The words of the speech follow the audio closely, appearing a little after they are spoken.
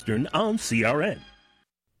on CRN.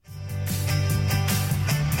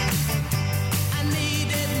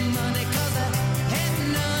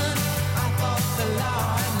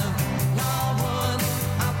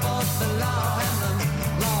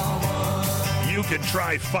 You can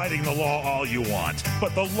try fighting the law all you want,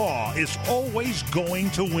 but the law is always going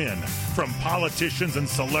to win. From politicians and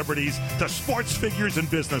celebrities to sports figures and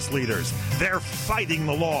business leaders, they're fighting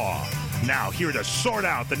the law. Now, here to sort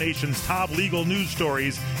out the nation's top legal news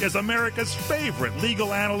stories is America's favorite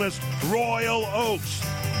legal analyst, Royal Oakes.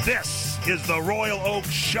 This is the Royal Oakes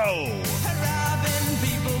Show.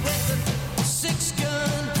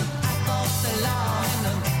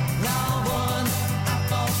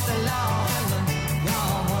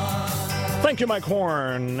 Thank you, Mike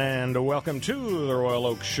Horn, and welcome to the Royal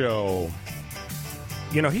Oakes Show.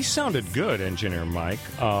 You know, he sounded good, Engineer Mike.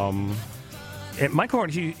 And Mike Horn,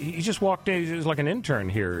 he just walked in. He was like an intern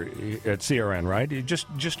here at CRN, right? He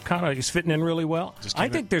just kind of, he's fitting in really well. I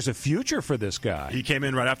think there's a future for this guy. He came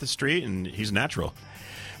in right off the street, and he's natural.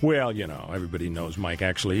 Well, you know, everybody knows Mike.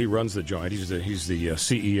 Actually, he runs the joint. He's the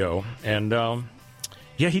CEO, and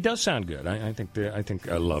yeah, he does sound good. I think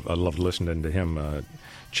I love listening to him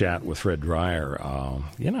chat with Fred Dreyer.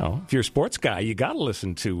 You know, if you're a sports guy, you got to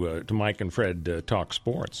listen to Mike and Fred talk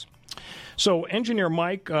sports. So, Engineer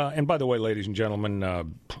Mike, and by the way, ladies and gentlemen,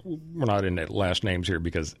 we're not in last names here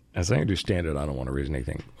because, as I understand it, I don't want to raise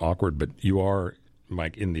anything awkward, but you are,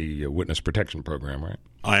 Mike, in the witness protection program, right?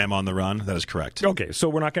 I am on the run. That is correct. Okay, so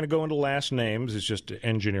we're not going to go into last names. It's just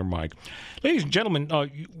Engineer Mike. Ladies and gentlemen,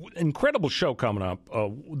 incredible show coming up.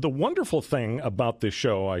 The wonderful thing about this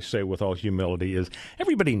show, I say with all humility, is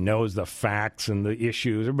everybody knows the facts and the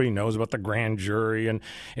issues. Everybody knows about the grand jury and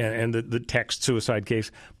the text suicide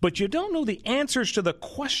case. But you don't know the answers to the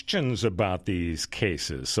questions about these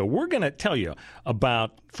cases. So we're going to tell you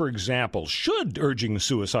about, for example, should urging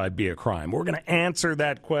suicide be a crime? We're going to answer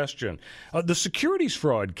that question. The securities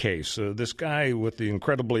fraud case, this guy with the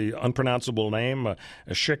incredibly unpronounceable name,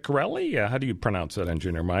 Shkreli, how do you pronounce that,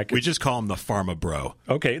 Engineer Mike? We just call him the Pharma Bro.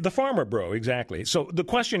 Okay, the Pharma Bro, exactly. So the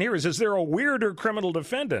question here is there a weirder criminal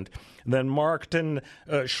defendant than Martin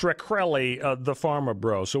Shkreli, the Pharma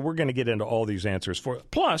Bro? So we're going to get into all these answers for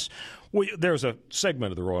it. Plus, there's a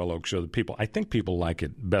segment of the Royal Oakes Show that I think people like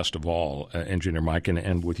it best of all, Engineer Mike,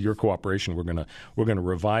 and with your cooperation, we're gonna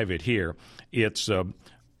revive it here.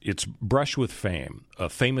 It's Brush with Fame,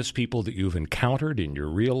 famous people that you've encountered in your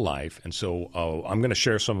real life. And so I'm going to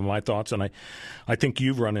share some of my thoughts, and I think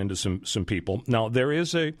you've run into some people. Now, there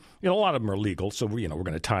is a lot of them are legal, so we're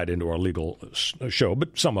going to tie it into our legal show,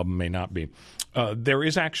 but some of them may not be. There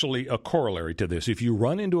is actually a corollary to this. If you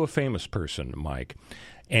run into a famous person, Mike,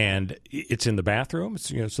 and it's in the bathroom,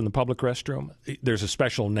 it's in the public restroom, there's a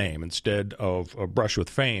special name instead of Brush with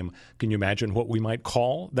Fame. Can you imagine what we might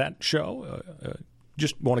call that show?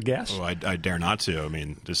 Just want to guess? Oh, I dare not to. I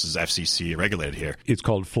mean, this is FCC regulated here. It's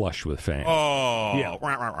called Flush with Fame. Oh. Yeah.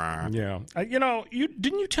 Yeah.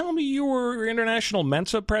 Didn't you tell me you were International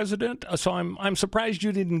Mensa president? So I'm surprised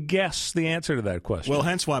you didn't guess the answer to that question. Well,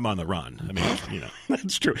 hence why I'm on the run. I mean,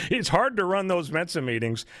 That's true. It's hard to run those Mensa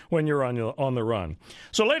meetings when you're on the run.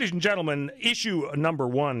 So, ladies and gentlemen, issue number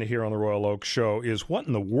 1 here on the Royal Oakes Show is what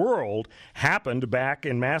in the world happened back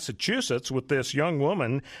in Massachusetts with this young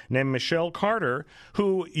woman named Michelle Carter,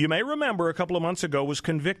 who you may remember a couple of months ago was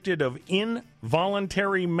convicted of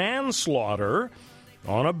involuntary manslaughter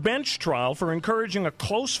on a bench trial for encouraging a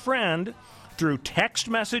close friend through text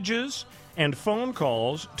messages and phone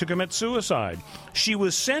calls to commit suicide. She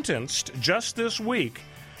was sentenced just this week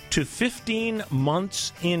to 15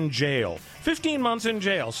 months in jail. 15 months in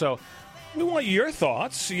jail. So we want your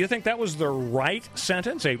thoughts. You think that was the right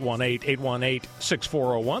sentence?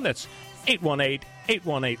 818-818-6401. That's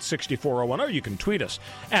 818-818-6401, or you can tweet us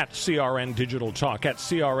at CRN Digital Talk, at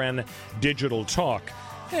CRN Digital Talk,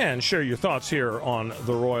 and share your thoughts here on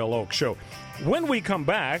the Royal Oakes Show. When we come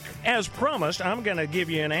back, as promised, I'm going to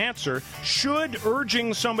give you an answer. Should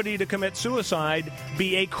urging somebody to commit suicide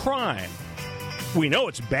be a crime? We know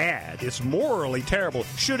it's bad. It's morally terrible.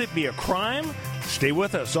 Should it be a crime? Stay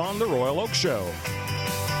with us on the Royal Oakes Show.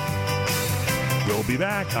 We'll be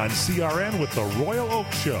back on CRN with the Royal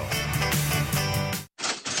Oakes Show.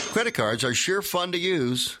 Credit cards are sure fun to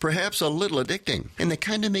use, perhaps a little addicting, and they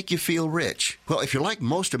kind of make you feel rich. Well, if you're like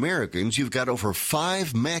most Americans, you've got over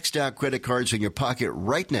 5 maxed out credit cards in your pocket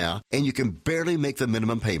right now, and you can barely make the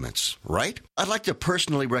minimum payments, right? I'd like to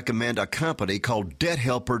personally recommend a company called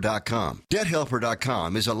DebtHelper.com.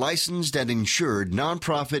 DebtHelper.com is a licensed and insured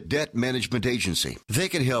nonprofit debt management agency. They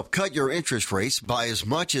can help cut your interest rates by as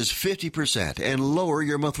much as 50% and lower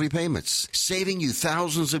your monthly payments, saving you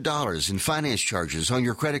thousands of dollars in finance charges on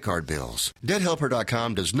your credit card bills.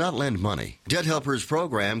 DebtHelper.com does not lend money. Debt Helper's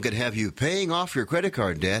program could have you paying off your credit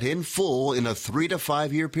card debt in full in a 3 to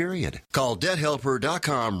 5 year period. Call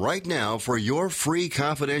DebtHelper.com right now for your free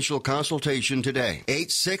confidential consultation today.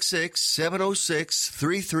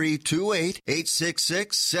 866-706-3328.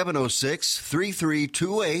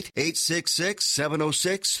 866-706-3328.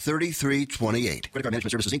 866-706-3328. Credit Card Management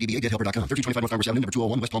Services, Inc. DBA, DebtHelper.com. 1325 North Farmers Avenue, number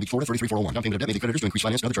 201, West Palm Beach, Florida, 33401. Down payment of debt may be creditors to increase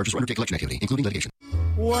finance and other charges or undertake collection activity, including litigation.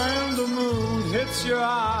 When the moon hits your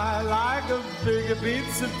eye like a big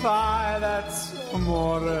pizza pie, that's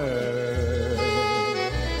amore.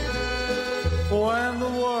 When the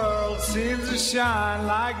world seems to shine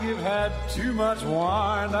like you've had too much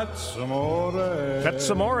wine, that's amore. That's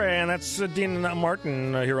amore, and that's Dean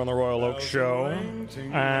Martin here on the Royal Oak Show.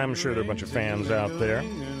 I'm sure there are a bunch of fans out there.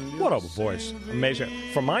 What a voice. Amazing.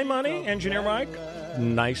 For my money, Engineer Mike,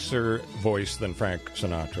 nicer voice than Frank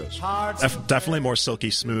Sinatra's. Definitely more silky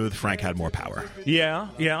smooth. Frank had more power. Yeah,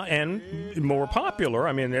 and more popular.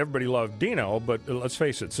 I mean, everybody loved Dino, but let's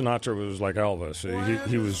face it, Sinatra was like Elvis.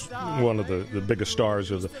 He was one of the biggest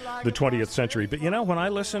stars of the 20th century. But, when I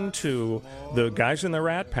listen to the guys in the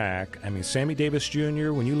Rat Pack, I mean, Sammy Davis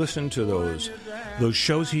Jr., when you listen to those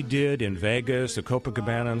shows he did in Vegas, the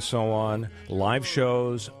Copacabana and so on, live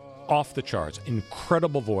shows, off the charts,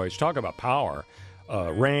 incredible voice. Talk about power.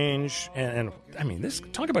 Range, and I mean,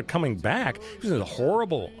 talk about coming back. He was in a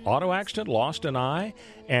horrible auto accident, lost an eye,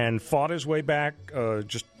 and fought his way back,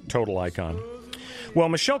 just total icon. Well,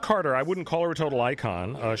 Michelle Carter, I wouldn't call her a total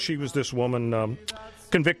icon. She was this woman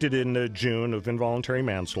convicted in June of involuntary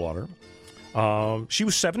manslaughter. She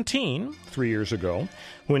was 17 3 years ago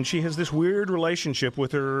when she has this weird relationship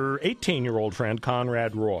with her 18-year-old friend,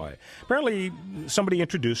 Conrad Roy. Apparently, somebody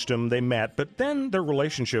introduced him, they met, but then their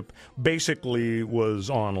relationship basically was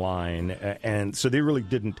online, and so they really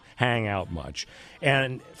didn't hang out much.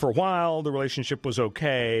 And for a while, the relationship was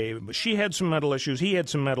okay, but she had some mental issues, he had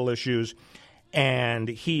some mental issues, and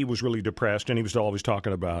he was really depressed, and he was always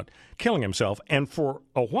talking about killing himself. And for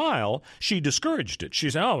a while, she discouraged it. She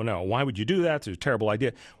said, oh, no, why would you do that? It's a terrible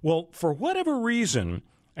idea. Well, for whatever reason,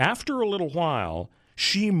 after a little while,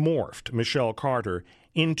 she morphed, Michelle Carter,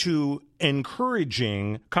 into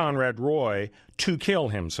encouraging Conrad Roy to kill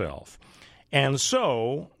himself. And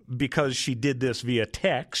so, because she did this via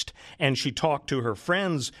text, and she talked to her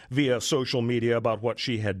friends via social media about what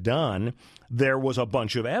she had done, there was a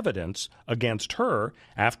bunch of evidence against her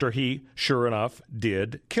after he, sure enough,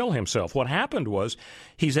 did kill himself. What happened was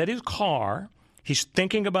he's at his car. He's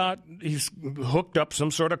thinking about, he's hooked up some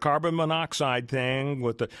sort of carbon monoxide thing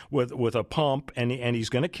with a pump, and he's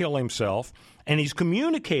going to kill himself. And he's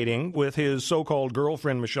communicating with his so-called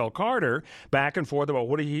girlfriend, Michelle Carter, back and forth about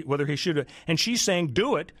whether he should. And she's saying,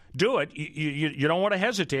 do it. You don't want to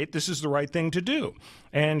hesitate. This is the right thing to do.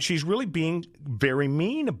 And she's really being very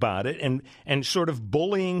mean about it and sort of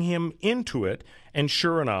bullying him into it. And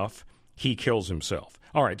sure enough, he kills himself.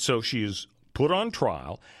 All right, so she's put on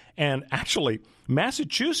trial. And actually,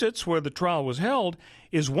 Massachusetts, where the trial was held,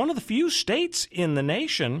 is one of the few states in the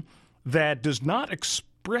nation that does not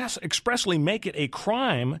expressly make it a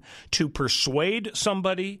crime to persuade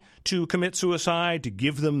somebody to commit suicide, to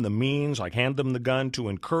give them the means, like hand them the gun, to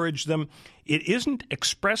encourage them. It isn't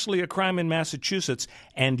expressly a crime in Massachusetts,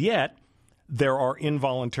 and yet there are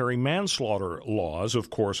involuntary manslaughter laws, of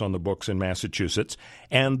course, on the books in Massachusetts.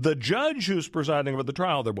 And the judge who's presiding over the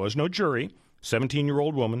trial, there was no jury,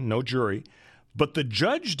 17-year-old woman, no jury, but the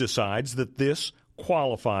judge decides that this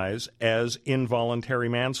qualifies as involuntary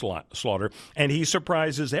manslaughter, and he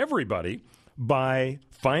surprises everybody by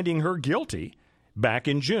finding her guilty back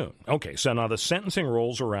in June. Okay, so now the sentencing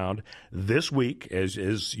rolls around this week,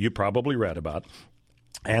 as you probably read about,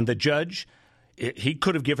 and the judge, he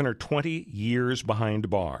could have given her 20 years behind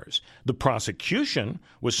bars. The prosecution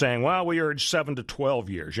was saying, well, we urge 7 to 12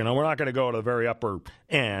 years. We're not going to go to the very upper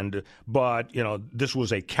end, but, this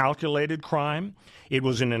was a calculated crime. It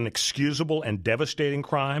was an inexcusable and devastating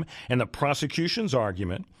crime, and the prosecution's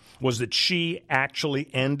argument was that she actually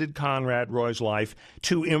ended Conrad Roy's life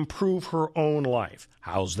to improve her own life.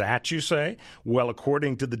 How's that, you say? Well,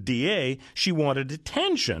 according to the DA, she wanted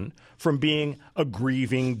attention from being a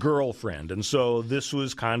grieving girlfriend, and so this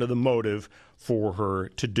was kind of the motive for her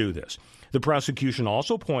to do this. The prosecution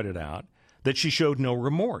also pointed out that she showed no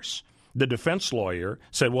remorse. The defense lawyer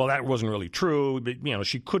said, well, that wasn't really true, but,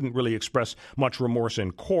 she couldn't really express much remorse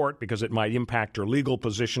in court because it might impact her legal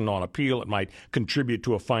position on appeal. It might contribute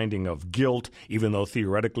to a finding of guilt, even though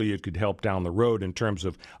theoretically it could help down the road in terms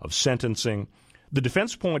of sentencing. The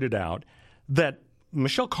defense pointed out that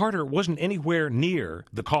Michelle Carter wasn't anywhere near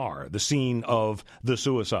the car, the scene of the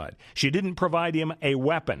suicide. She didn't provide him a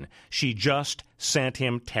weapon. She just sent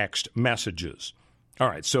him text messages. All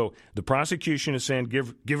right, so the prosecution is saying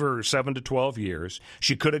give her 7 to 12 years.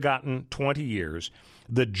 She could have gotten 20 years.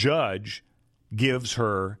 The judge gives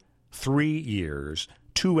her 3 years,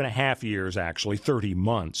 2.5 years actually, 30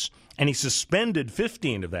 months, and he suspended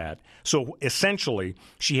 15 of that. So essentially,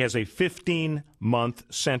 she has a 15-month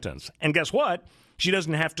sentence. And guess what? She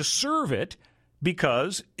doesn't have to serve it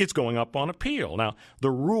because it's going up on appeal. Now, the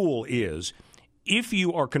rule is, if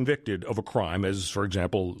you are convicted of a crime, as, for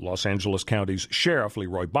example, Los Angeles County's Sheriff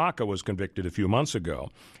Leroy Baca was convicted a few months ago,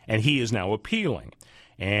 and he is now appealing,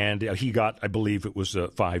 and he got, I believe it was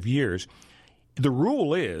 5 years, the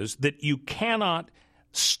rule is that you cannot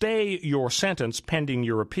stay your sentence pending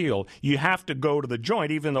your appeal. You have to go to the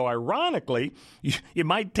joint, even though, ironically, it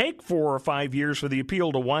might take 4 or 5 years for the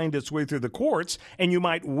appeal to wind its way through the courts, and you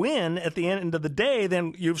might win at the end of the day,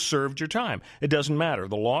 then you've served your time. It doesn't matter.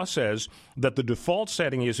 The law says that the default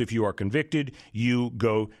setting is if you are convicted, you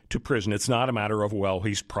go to prison. It's not a matter of, well,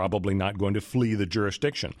 he's probably not going to flee the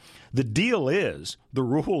jurisdiction. The deal is, the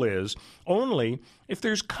rule is, only if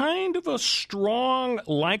there's kind of a strong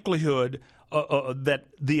likelihood that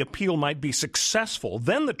the appeal might be successful,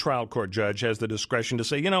 then the trial court judge has the discretion to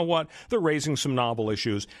say, you know what, they're raising some novel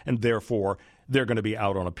issues, and therefore they're going to be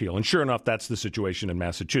out on appeal. And sure enough, that's the situation in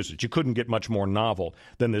Massachusetts. You couldn't get much more novel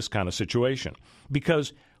than this kind of situation.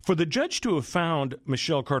 Because for the judge to have found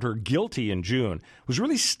Michelle Carter guilty in June was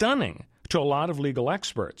really stunning to a lot of legal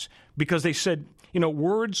experts, because they said,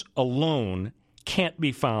 words alone can't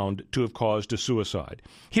be found to have caused a suicide.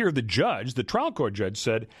 Here, the trial court judge,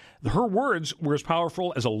 said her words were as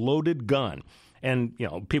powerful as a loaded gun. And,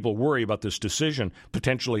 people worry about this decision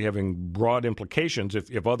potentially having broad implications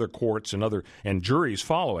if other courts and juries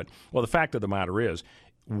follow it. Well, the fact of the matter is,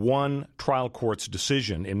 one trial court's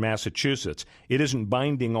decision in Massachusetts, it isn't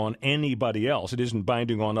binding on anybody else. It isn't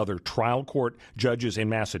binding on other trial court judges in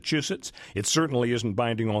Massachusetts. It certainly isn't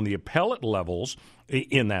binding on the appellate levels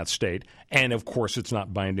in that state. And, of course, it's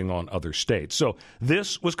not binding on other states. So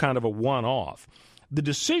this was kind of a one-off. The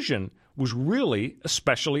decision was really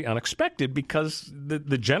especially unexpected because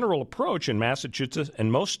the general approach in Massachusetts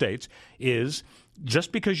and most states is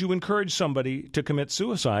just because you encourage somebody to commit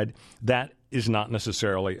suicide, that is not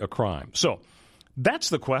necessarily a crime. So that's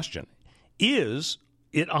the question. Is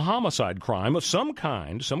it a homicide crime of some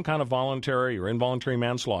kind of voluntary or involuntary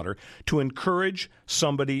manslaughter, to encourage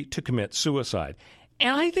somebody to commit suicide?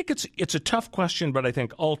 And I think it's a tough question, but I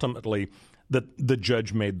think ultimately the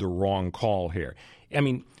judge made the wrong call here. I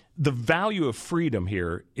mean, the value of freedom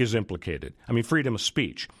here is implicated. I mean, freedom of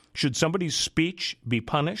speech. Should somebody's speech be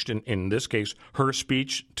punished, in this case, her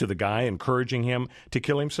speech to the guy encouraging him to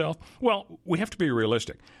kill himself? Well, we have to be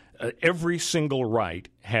realistic. Every single right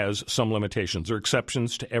has some limitations. There are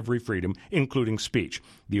exceptions to every freedom, including speech.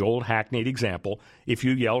 The old hackneyed example, if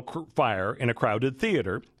you yell fire in a crowded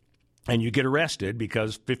theater and you get arrested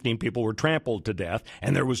because 15 people were trampled to death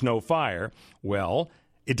and there was no fire, well,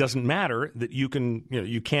 it doesn't matter that you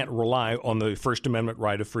can't rely on the First Amendment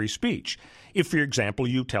right of free speech. If, for example,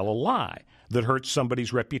 you tell a lie that hurts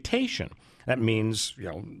somebody's reputation, that means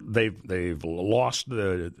they've lost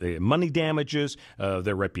the money damages,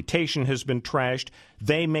 their reputation has been trashed.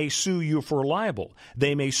 They may sue you for libel.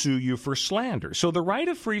 They may sue you for slander. So the right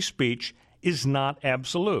of free speech is not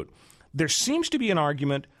absolute. There seems to be an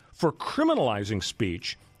argument for criminalizing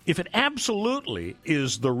speech if it absolutely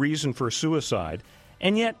is the reason for suicide.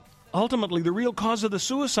 And yet, ultimately, the real cause of the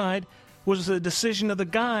suicide was the decision of the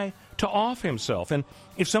guy to off himself. And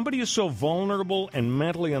if somebody is so vulnerable and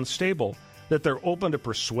mentally unstable that they're open to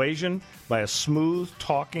persuasion by a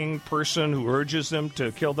smooth-talking person who urges them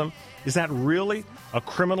to kill them, is that really a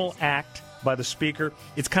criminal act by the speaker?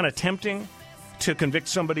 It's kind of tempting to convict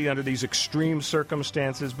somebody under these extreme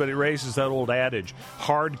circumstances, but it raises that old adage,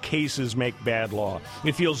 hard cases make bad law.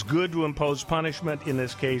 It feels good to impose punishment in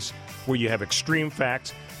this case where you have extreme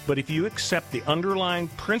facts, but if you accept the underlying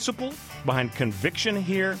principle behind conviction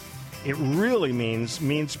here, it really means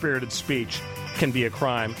mean-spirited speech can be a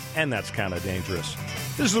crime, and that's kind of dangerous.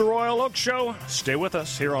 This is the Royal Oak Show. Stay with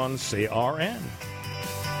us here on CRN.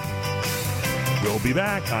 We'll be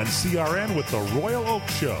back on CRN with the Royal Oak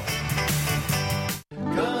Show.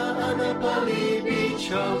 Kaanapali Beach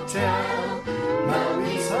Hotel,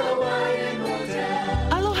 Maui's Hawaiian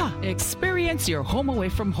Hotel. Aloha! Experience your home away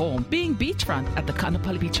from home, being beachfront at the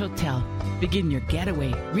Kaanapali Beach Hotel. Begin your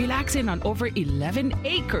getaway, relaxing on over 11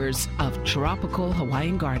 acres of tropical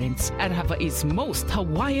Hawaiian gardens at Hawaii's most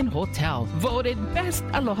Hawaiian hotel, voted Best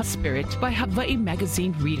Aloha Spirit by Hawaii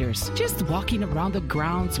Magazine readers. Just walking around the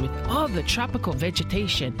grounds with all the tropical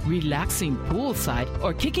vegetation, relaxing poolside,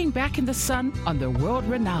 or kicking back in the sun on the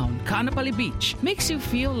world-renowned Kaanapali Beach makes you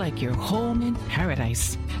feel like you're home in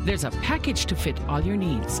paradise. There's a package to fit all your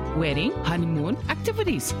needs: wedding, honeymoon,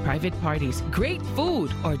 activities, private parties, great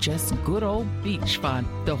food, or just good old beach fun.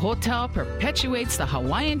 The hotel perpetuates the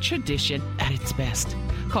Hawaiian tradition at its best.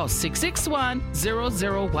 Call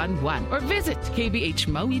 661-0011 or visit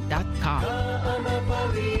kbhmaui.com.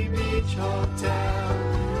 Kaanapali Beach Hotel,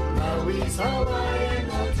 Maui's Hawaiian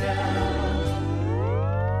Hotel.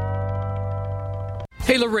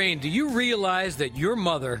 Hey, Lorraine, do you realize that your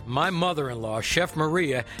mother, my mother-in-law, Chef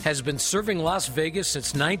Maria, has been serving Las Vegas since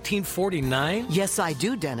 1949? Yes, I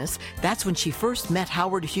do, Dennis. That's when she first met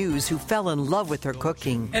Howard Hughes, who fell in love with her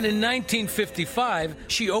cooking. And in 1955,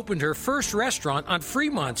 she opened her first restaurant on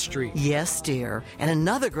Fremont Street. Yes, dear. And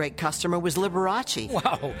another great customer was Liberace.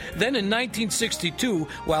 Wow. Then in 1962,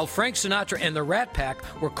 while Frank Sinatra and the Rat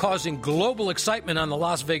Pack were causing global excitement on the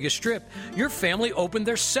Las Vegas Strip, your family opened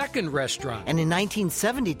their second restaurant. And in 1972,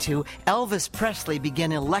 Elvis Presley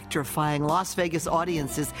began electrifying Las Vegas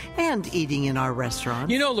audiences and eating in our restaurant.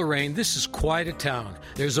 You know, Lorraine, this is quite a town.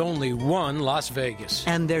 There's only one Las Vegas.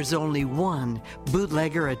 And there's only one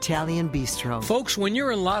Bootlegger Italian Bistro. Folks, when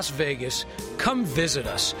you're in Las Vegas, come visit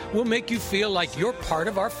us. We'll make you feel like you're part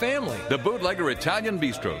of our family. The Bootlegger Italian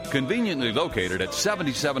Bistro, conveniently located at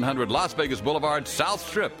 7700 Las Vegas Boulevard, South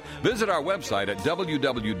Strip. Visit our website at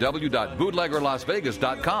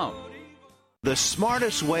www.bootleggerlasvegas.com. The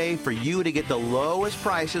smartest way for you to get the lowest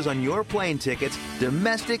prices on your plane tickets,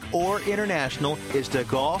 domestic or international, is to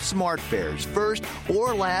call SmartFares first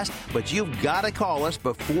or last, but you've got to call us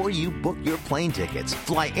before you book your plane tickets.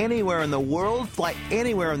 Fly anywhere in the world, fly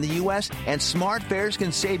anywhere in the U.S., and SmartFares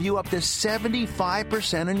can save you up to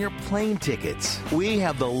 75% on your plane tickets. We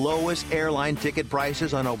have the lowest airline ticket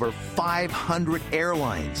prices on over 500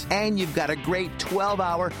 airlines, and you've got a great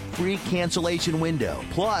 12-hour free cancellation window.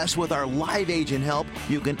 Plus, with our live agent help,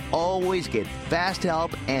 you can always get fast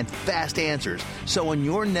help and fast answers. So on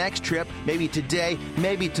your next trip, maybe today,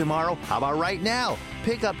 maybe tomorrow, how about right now?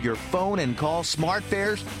 Pick up your phone and call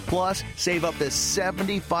SmartFares, plus save up to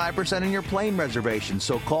 75% on your plane reservation.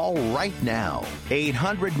 So call right now.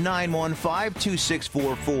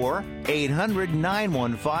 800-915-2644.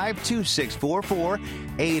 800-915-2644.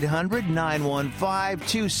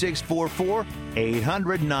 800-915-2644.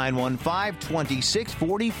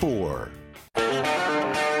 800-915-2644.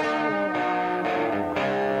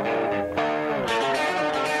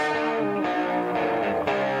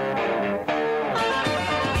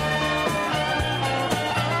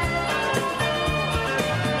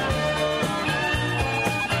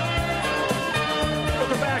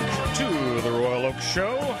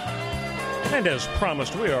 Show. And as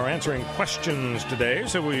promised, we are answering questions today.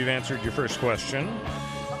 So we've answered your first question.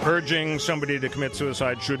 Urging somebody to commit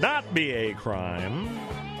suicide should not be a crime.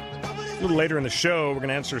 A little later in the show, we're going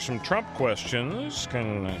to answer some Trump questions.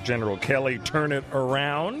 Can General Kelly turn it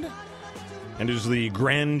around? And is the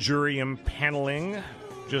grand jury impaneling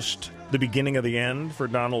just the beginning of the end for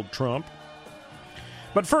Donald Trump?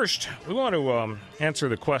 But first, we want to answer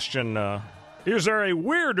the question, is there a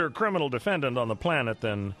weirder criminal defendant on the planet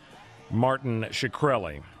than Martin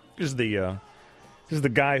Shkreli? This is the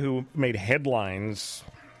guy who made headlines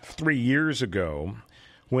 3 years ago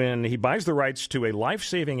when he buys the rights to a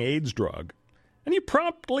life-saving AIDS drug, and he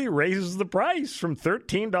promptly raises the price from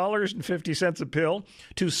 $13.50 a pill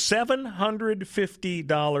to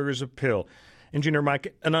 $750 a pill. Engineer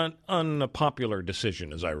Mike, an unpopular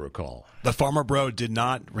decision, as I recall. The Farmer Bro did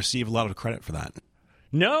not receive a lot of credit for that.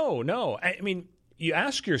 No. I mean, you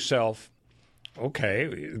ask yourself,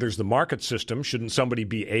 okay, there's the market system. Shouldn't somebody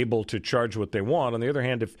be able to charge what they want? On the other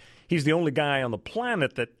hand, if he's the only guy on the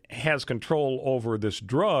planet that has control over this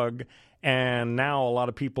drug, and now a lot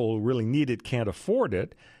of people who really need it can't afford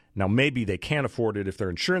it, now maybe they can't afford it if their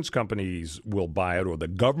insurance companies will buy it or the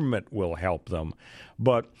government will help them.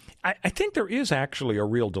 But I think there is actually a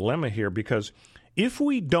real dilemma here, because If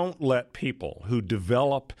we don't let people who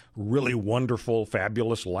develop really wonderful,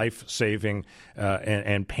 fabulous, life-saving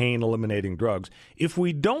and pain-eliminating drugs, if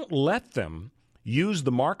we don't let them use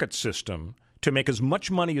the market system to make as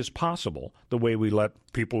much money as possible, the way we let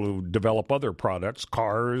people who develop other products,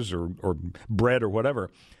 cars or bread or whatever,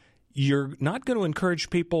 you're not going to encourage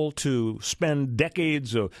people to spend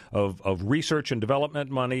decades of research and development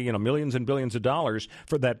money, millions and billions of dollars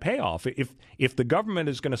for that payoff. If the government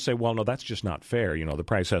is going to say, well, no, that's just not fair, the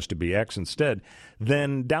price has to be X instead,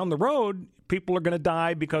 then down the road, people are going to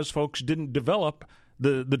die because folks didn't develop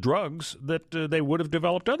the drugs that they would have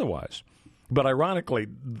developed otherwise. But ironically,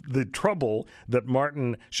 the trouble that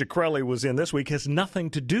Martin Shkreli was in this week has nothing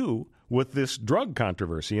to do with this drug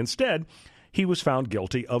controversy. Instead, he was found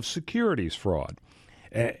guilty of securities fraud.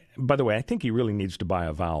 By the way, I think he really needs to buy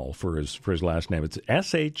a vowel for his last name. It's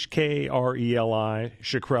Shkreli,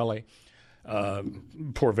 Shkreli.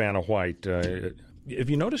 Poor Vanna White. Have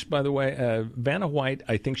you noticed, by the way, Vanna White,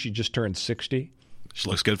 I think she just turned 60. She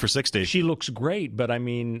looks good for 60. She looks great, but I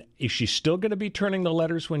mean, is she still going to be turning the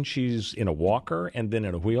letters when she's in a walker and then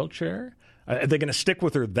in a wheelchair? Are they going to stick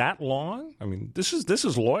with her that long? I mean, this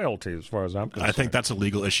is loyalty as far as I'm concerned. I think that's a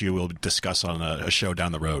legal issue we'll discuss on a show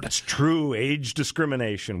down the road. That's true. Age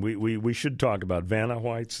discrimination. We should talk about Vanna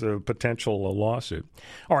White's potential lawsuit.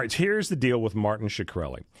 All right, here's the deal with Martin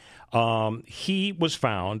Shkreli. He was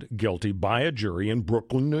found guilty by a jury in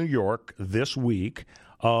Brooklyn, New York this week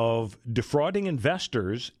of defrauding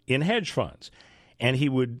investors in hedge funds. And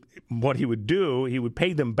what he would do, he would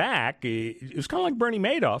pay them back. It was kind of like Bernie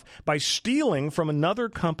Madoff, by stealing from another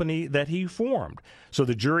company that he formed. So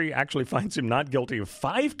the jury actually finds him not guilty of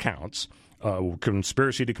 5 counts,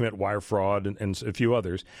 conspiracy to commit wire fraud and a few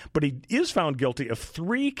others. But he is found guilty of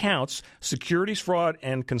 3 counts, securities fraud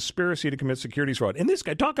and conspiracy to commit securities fraud. And this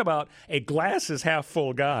guy, talk about a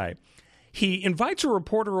glass-is-half-full guy. He invites a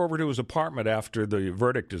reporter over to his apartment after the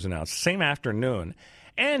verdict is announced, same afternoon.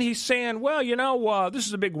 And he's saying, well, this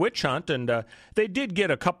is a big witch hunt, and they did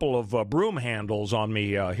get a couple of broom handles on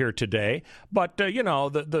me here today. But,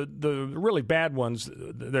 the really bad ones,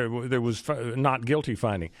 there was not guilty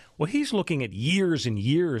finding. Well, he's looking at years and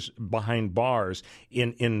years behind bars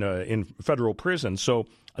in federal prison. So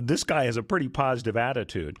this guy has a pretty positive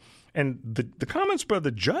attitude. And the comments by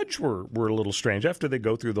the judge were a little strange. After they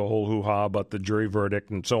go through the whole hoo-ha about the jury verdict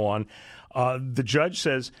and so on, the judge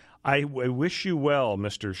says, I wish you well,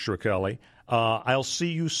 Mr. Shkreli. I'll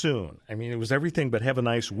see you soon. I mean, it was everything but have a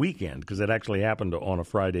nice weekend, because it actually happened on a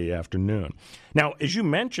Friday afternoon. Now, as you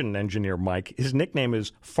mentioned, Engineer Mike, his nickname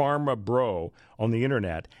is Pharma Bro on the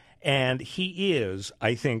Internet, and he is,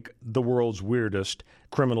 I think, the world's weirdest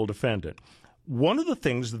criminal defendant. One of the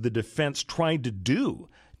things that the defense tried to do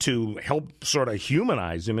to help sort of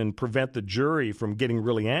humanize him and prevent the jury from getting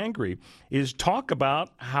really angry is talk about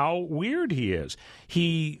how weird he is.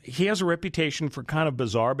 He has a reputation for kind of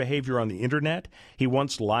bizarre behavior on the Internet. He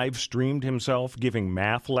once live streamed himself giving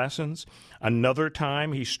math lessons. Another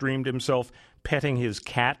time he streamed himself petting his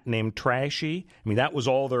cat named Trashy. I mean, that was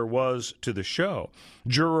all there was to the show.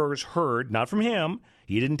 Jurors heard, not from him,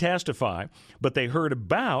 he didn't testify, but they heard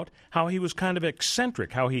about how he was kind of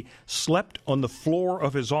eccentric, how he slept on the floor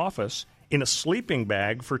of his office in a sleeping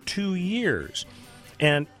bag for 2 years.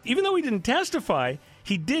 And even though he didn't testify,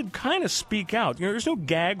 he did kind of speak out. There's no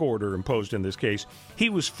gag order imposed in this case. He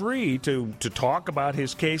was free to talk about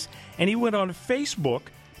his case, and he went on Facebook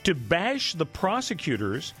to bash the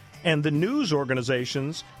prosecutors and the news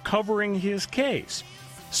organizations covering his case.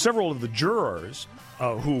 Several of the jurors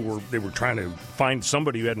they were trying to find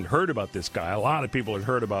somebody who hadn't heard about this guy. A lot of people had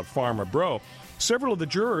heard about Pharma Bro. Several of the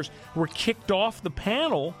jurors were kicked off the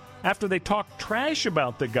panel after they talked trash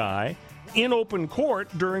about the guy in open court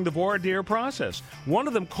during the voir dire process. One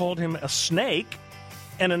of them called him a snake,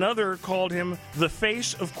 and another called him the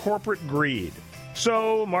face of corporate greed.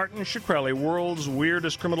 So Martin Shkreli, world's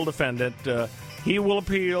weirdest criminal defendant, he will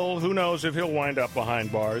appeal. Who knows if he'll wind up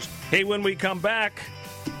behind bars. Hey, when we come back,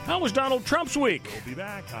 how was Donald Trump's week? We'll be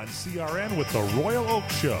back on CRN with the Royal Oak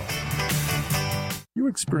Show. You're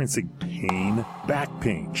experiencing pain, back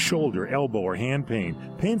pain, shoulder, elbow, or hand pain,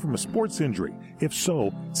 pain from a sports injury. If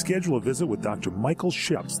so, schedule a visit with Dr. Michael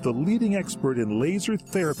Sheps, the leading expert in laser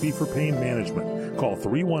therapy for pain management. Call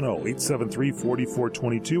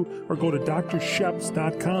 310-873-4422 or go to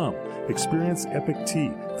drsheps.com. Experience Epic T,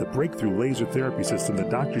 the breakthrough laser therapy system that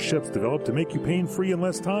Dr. Sheps developed to make you pain-free in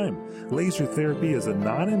less time. Laser therapy is a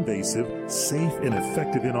non-invasive, safe, and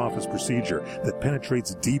effective in-office procedure that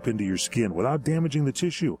penetrates deep into your skin without damaging the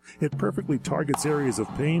tissue. It perfectly targets areas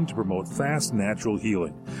of pain to promote fast, natural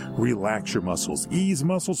healing. Relax your muscles, ease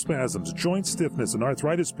muscle spasms, joint stiffness, and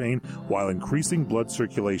arthritis pain while increasing blood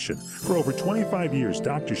circulation. For over 25 years,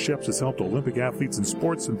 Dr. Sheps has helped Olympic athletes and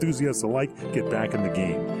sports enthusiasts alike get back in the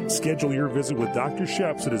game. Schedule your visit with Dr.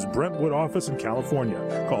 Sheps at his Brentwood office in California.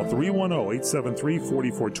 Call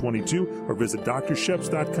 310-873-4422 or visit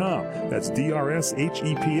drsheps.com. That's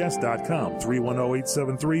DRSHEPS.com.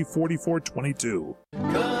 310-873-4422.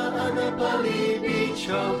 Kaanapali Beach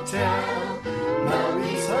Hotel,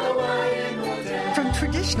 Maui's Hawaiian Hotel. From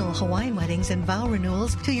traditional Hawaiian weddings and vow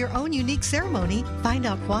renewals to your own unique ceremony, find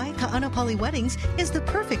out why Kaanapali Weddings is the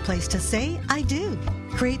perfect place to say, I do.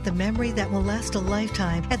 Create the memory that will last a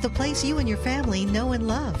lifetime at the place you and your family know and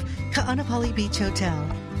love, Kaanapali Beach Hotel.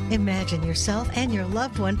 Imagine yourself and your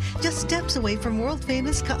loved one just steps away from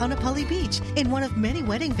world-famous Kaanapali Beach in one of many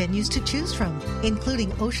wedding venues to choose from,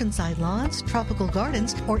 including oceanside lawns, tropical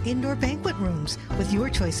gardens, or indoor banquet rooms. With your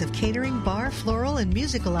choice of catering, bar, floral, and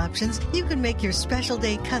musical options, you can make your special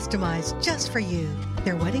day customized just for you.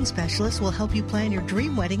 Their wedding specialists will help you plan your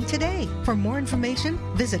dream wedding today. For more information,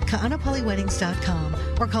 visit kaanapaliweddings.com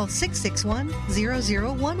or call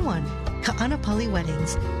 661-0011. Kaanapali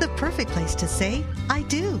Weddings, the perfect place to say, I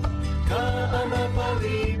do.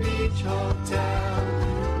 Kaanapali Beach Hotel,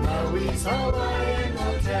 Maui's Hawaiian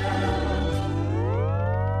Hotel.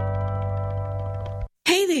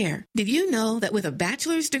 Hey there, did you know that with a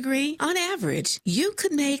bachelor's degree, on average, you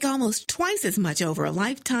could make almost twice as much over a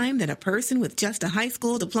lifetime than a person with just a high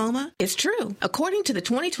school diploma? It's true. According to the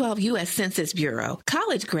 2012 U.S. Census Bureau,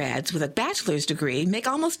 college grads with a bachelor's degree make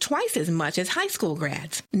almost twice as much as high school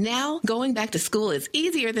grads. Now, going back to school is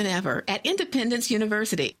easier than ever at Independence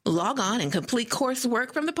University. Log on and complete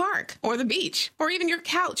coursework from the park, or the beach, or even your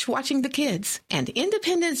couch watching the kids. And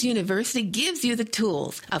Independence University gives you the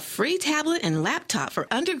tools, a free tablet and laptop for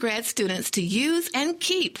undergrad students to use and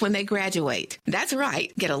keep when they graduate. That's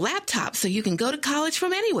right. Get a laptop so you can go to college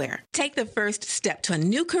from anywhere. Take the first step to a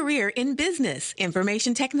new career in business,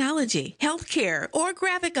 information technology, healthcare, or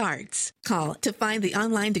graphic arts. Call to find the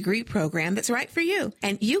online degree program that's right for you,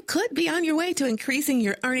 and you could be on your way to increasing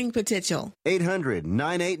your earning potential.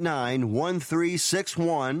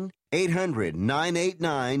 800-989-1361.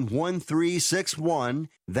 800-989-1361.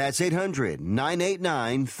 That's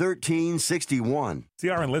 800-989-1361.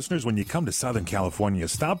 CRN listeners, when you come to Southern California,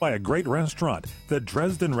 stop by a great restaurant, the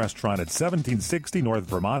Dresden Restaurant at 1760 North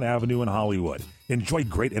Vermont Avenue in Hollywood. Enjoy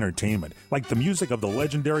great entertainment, like the music of the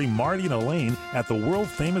legendary Marty and Elaine at the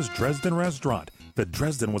world-famous Dresden Restaurant. The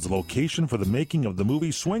Dresden was a location for the making of the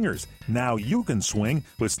movie Swingers. Now you can swing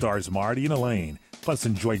with stars Marty and Elaine. Plus,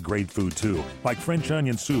 enjoy great food, too, like French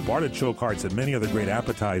onion soup, artichoke hearts, and many other great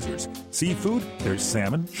appetizers. Seafood, there's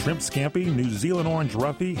salmon, shrimp scampi, New Zealand orange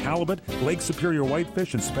roughy, halibut, Lake Superior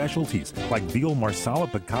whitefish, and specialties like veal, marsala,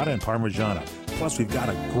 piccata, and parmigiana. Plus, we've got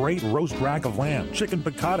a great roast rack of lamb, chicken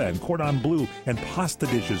piccata, and cordon bleu, and pasta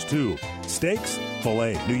dishes, too. Steaks,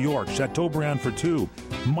 filet, New York, Chateaubriand for two.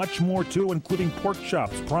 Much more, too, including pork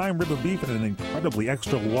chops, prime rib of beef, and an incredibly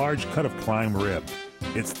extra large cut of prime rib.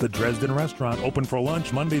 It's the Dresden Restaurant, open for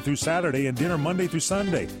lunch Monday through Saturday and dinner Monday through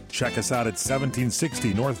Sunday. Check us out at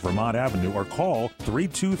 1760 North Vermont Avenue or call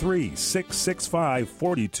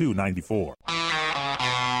 323-665-4294.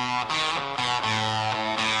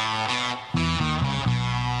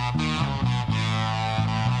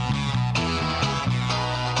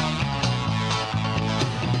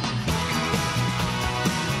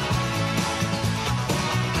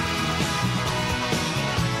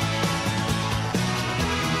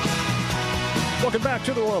 Welcome back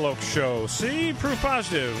to the Royal Oak Show. See, proof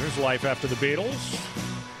positive. There's life after the Beatles.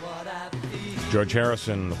 George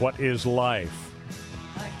Harrison, What is Life?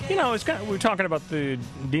 You know, it's we were talking about the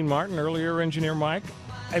Dean Martin earlier, Engineer Mike.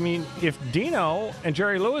 I mean, if Dino and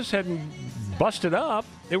Jerry Lewis hadn't busted up,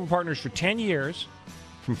 they were partners for 10 years,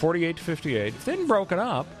 from 48 to 58. If they hadn't broken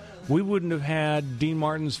up, we wouldn't have had Dean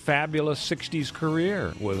Martin's fabulous 60s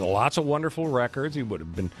career with lots of wonderful records. He would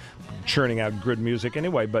have been churning out good music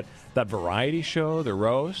anyway, but that variety show, the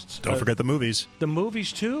roasts. Don't forget the movies. The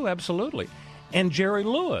movies, too, absolutely. And Jerry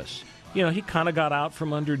Lewis. You know, he kind of got out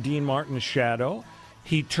from under Dean Martin's shadow.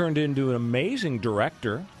 He turned into an amazing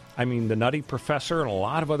director. I mean, The Nutty Professor and a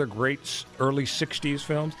lot of other great early 60s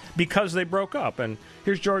films because they broke up. And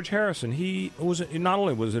here's George Harrison. He was not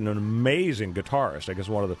only was an amazing guitarist, I guess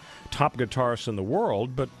one of the top guitarists in the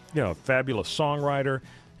world, but, you know, fabulous songwriter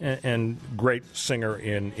and great singer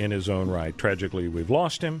in his own right. Tragically, we've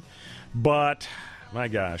lost him. But, my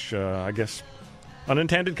gosh, I guess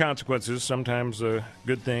unintended consequences. Sometimes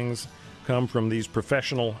good things come from these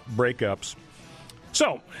professional breakups.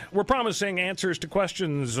 So, we're promising answers to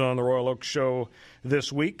questions on the Royal Oak Show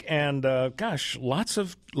this week, and gosh, lots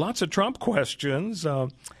of Trump questions.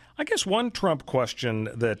 I guess one Trump question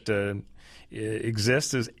that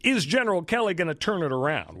exists is General Kelly going to turn it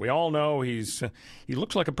around? We all know he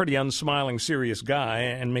looks like a pretty unsmiling, serious guy,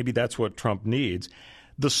 and maybe that's what Trump needs.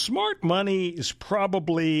 The smart money is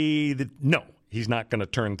probably no, he's not going to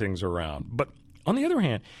turn things around. But on the other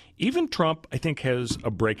hand, even Trump, I think, has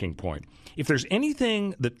a breaking point. If there's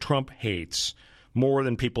anything that Trump hates more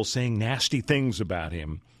than people saying nasty things about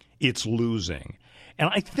him, it's losing. And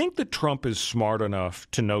I think that Trump is smart enough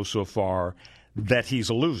to know so far that he's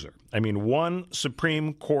a loser. I mean, one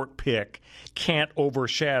Supreme Court pick can't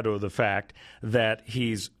overshadow the fact that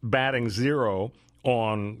he's batting zero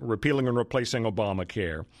on repealing and replacing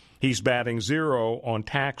Obamacare. He's batting zero on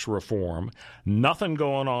tax reform, nothing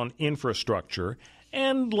going on infrastructure,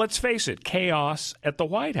 and let's face it, chaos at the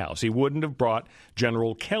White House. He wouldn't have brought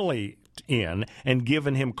General Kelly in and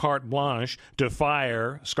given him carte blanche to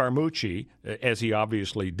fire Scaramucci, as he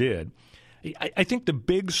obviously did. I think the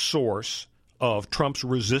big source of Trump's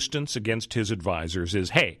resistance against his advisors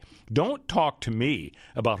is, hey, don't talk to me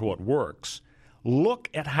about what works. Look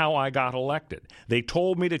at how I got elected. They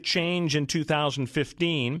told me to change in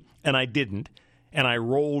 2015, and I didn't, and I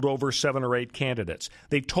rolled over 7 or 8 candidates.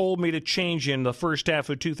 They told me to change in the first half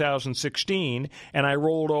of 2016, and I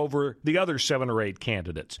rolled over the other 7 or 8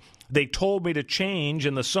 candidates. They told me to change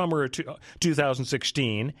in the summer of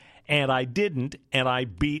 2016, and I didn't, and I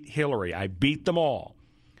beat Hillary. I beat them all.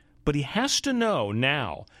 But he has to know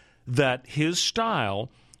now that his style,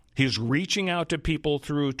 his reaching out to people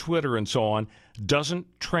through Twitter and so on, doesn't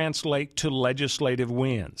translate to legislative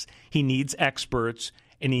wins. He needs experts,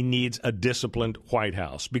 and he needs a disciplined White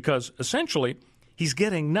House because essentially he's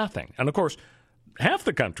getting nothing. And, of course, half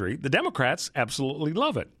the country, the Democrats, absolutely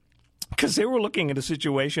love it because they were looking at a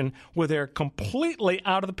situation where they're completely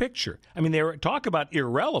out of the picture. I mean, talk about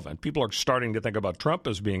irrelevant. People are starting to think about Trump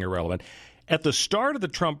as being irrelevant. At the start of the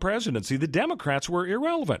Trump presidency, the Democrats were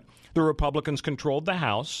irrelevant. The Republicans controlled the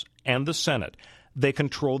House and the Senate. They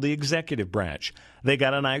controlled the executive branch. They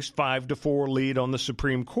got a nice 5-4 lead on the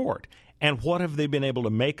Supreme Court. And what have they been able to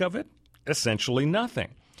make of it? Essentially nothing.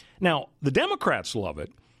 Now, the Democrats love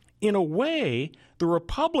it. In a way, the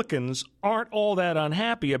Republicans aren't all that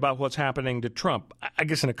unhappy about what's happening to Trump, I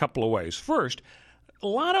guess in a couple of ways. First, a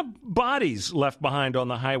lot of bodies left behind on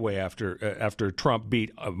the highway after Trump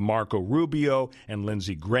beat Marco Rubio and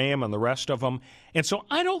Lindsey Graham and the rest of them. And so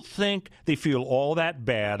I don't think they feel all that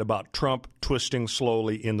bad about Trump twisting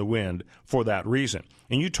slowly in the wind for that reason.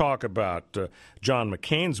 And you talk about John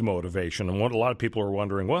McCain's motivation, and what a lot of people are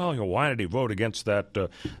wondering, well, why did he vote against that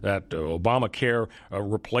Obamacare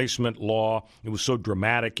replacement law? It was so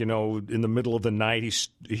dramatic, in the middle of the night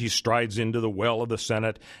he strides into the well of the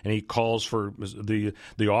Senate, and he calls for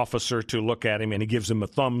the officer to look at him, and he gives him a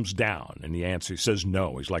thumbs down. And the answer, he says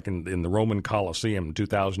no. He's like in the Roman Colosseum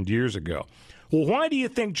 2,000 years ago. Well, why do you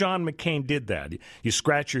think John McCain did that? You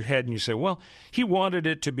scratch your head and you say, well, he wanted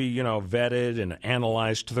it to be, vetted and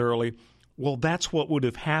analyzed thoroughly. Well, that's what would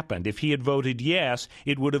have happened. If he had voted yes,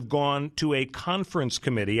 it would have gone to a conference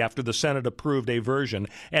committee after the Senate approved a version.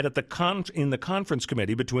 And in the conference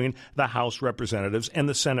committee between the House representatives and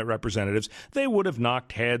the Senate representatives, they would have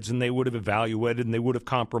knocked heads and they would have evaluated and they would have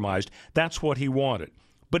compromised. That's what he wanted.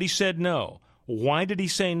 But he said no. Why did he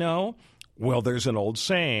say no? Well, there's an old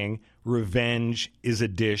saying, revenge is a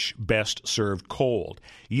dish best served cold.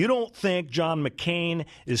 You don't think John McCain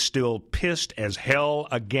is still pissed as hell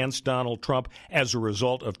against Donald Trump as a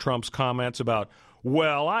result of Trump's comments about,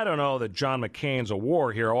 well, I don't know that John McCain's a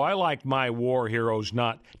war hero. I like my war heroes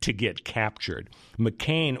not to get captured.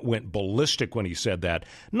 McCain went ballistic when he said that,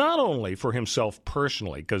 not only for himself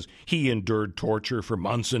personally, because he endured torture for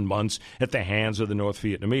months and months at the hands of the North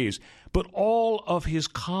Vietnamese, but all of his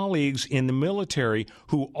colleagues in the military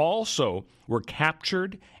who also were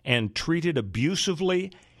captured and treated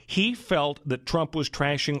abusively. He felt that Trump was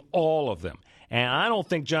trashing all of them. And I don't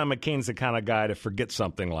think John McCain's the kind of guy to forget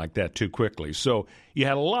something like that too quickly. So you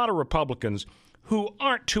had a lot of Republicans who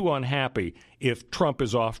aren't too unhappy if Trump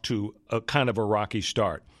is off to a kind of a rocky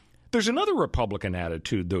start. There's another Republican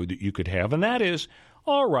attitude, though, that you could have, and that is,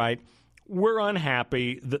 all right, we're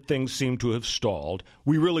unhappy that things seem to have stalled.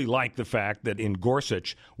 We really like the fact that in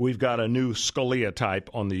Gorsuch we've got a new Scalia type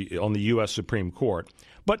on the U.S. Supreme Court.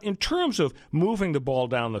 But in terms of moving the ball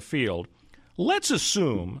down the field, let's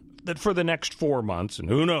assume that for the next 4 months, and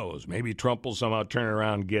who knows, maybe Trump will somehow turn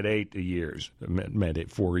around and get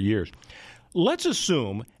 4 years. Let's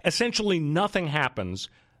assume essentially nothing happens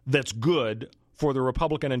that's good for the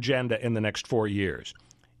Republican agenda in the next 4 years.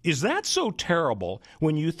 is that so terrible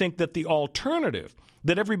when you think that the alternative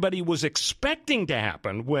that everybody was expecting to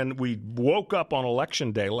happen when we woke up on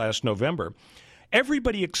Election Day last November,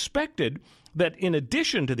 everybody expected that in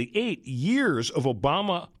addition to the 8 years of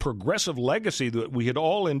Obama progressive legacy that we had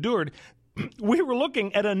all endured, we were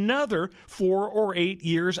looking at another 4 or 8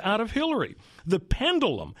 years out of Hillary. The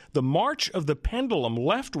pendulum, the march of the pendulum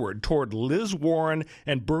leftward toward Liz Warren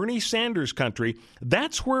and Bernie Sanders country,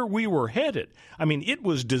 that's where we were headed. I mean, it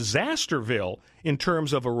was Disasterville in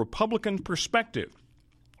terms of a Republican perspective.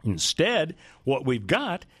 Instead, what we've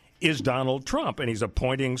got is Donald Trump, and he's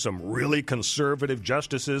appointing some really conservative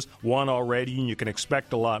justices, one already, and you can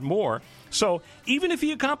expect a lot more. So even if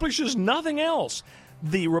he accomplishes nothing else,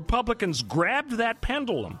 the Republicans grabbed that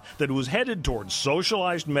pendulum that was headed towards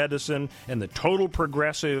socialized medicine and the total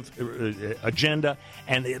progressive agenda,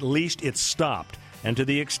 and at least it stopped. And to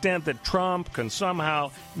the extent that Trump can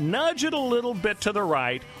somehow nudge it a little bit to the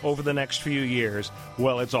right over the next few years,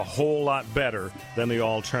 well, it's a whole lot better than the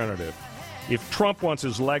alternative. If Trump wants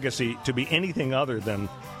his legacy to be anything other than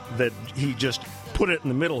that he just put it in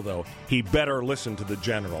the middle, though, he better listen to the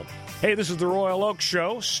general. Hey, this is the Royal Oak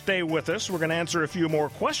Show. Stay with us. We're going to answer a few more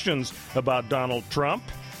questions about Donald Trump.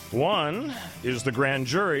 One, is the grand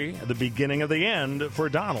jury the beginning of the end for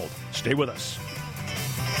Donald? Stay with us.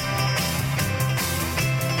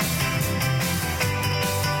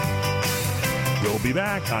 We'll be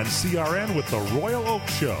back on CRN with the Royal Oak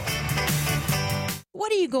Show.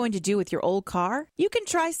 What are you going to do with your old car? You can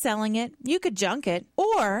try selling it, you could junk it,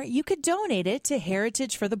 or you could donate it to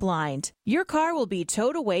Heritage for the Blind. Your car will be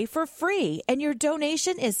towed away for free, and your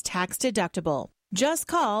donation is tax deductible. Just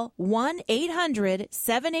call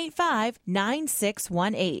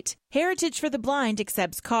 1-800-785-9618. Heritage for the Blind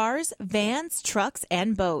accepts cars, vans, trucks,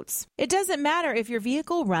 and boats. It doesn't matter if your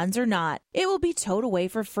vehicle runs or not. It will be towed away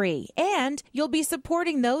for free, and you'll be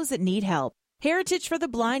supporting those that need help. Heritage for the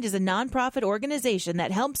Blind is a nonprofit organization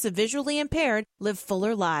that helps the visually impaired live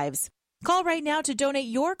fuller lives. Call right now to donate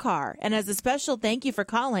your car, and as a special thank you for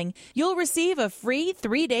calling, you'll receive a free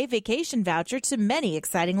 3-day vacation voucher to many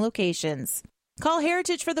exciting locations. Call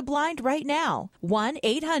Heritage for the Blind right now,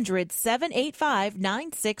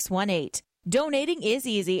 1-800-785-9618. Donating is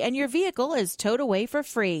easy, and your vehicle is towed away for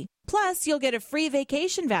free. Plus, you'll get a free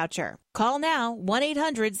vacation voucher. Call now,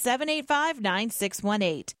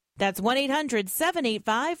 1-800-785-9618. That's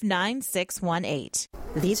 1-800-785-9618.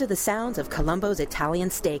 These are the sounds of Columbo's Italian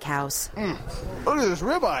Steakhouse. Look at this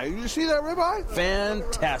ribeye. You see that ribeye?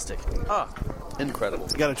 Fantastic. Incredible.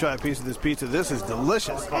 You got to try a piece of this pizza. This is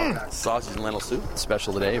delicious. Sausage and lentil soup.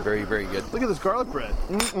 Special today. Very, very good. Look at this garlic bread.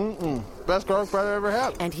 Best garlic bread I ever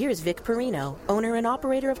had. And here's Vic Perino, owner and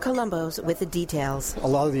operator of Columbo's, with the details. A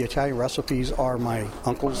lot of the Italian recipes are my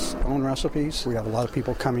uncle's own recipes. We have a lot of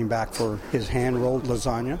people coming back for his hand-rolled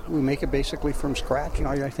lasagna. We make it basically from scratch.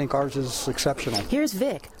 I think ours is exceptional. Here's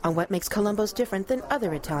Vic on what makes Columbo's different than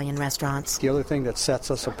other Italian restaurants. The other thing that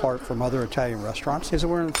sets us apart from other Italian restaurants is that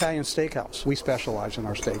we're an Italian steakhouse. We specialize in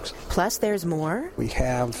our steaks. Plus, there's more. We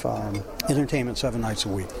have entertainment 7 nights a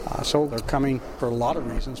week. So they're coming for a lot of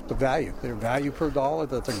reasons, but value. Their value per dollar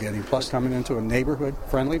that they're getting, plus coming into a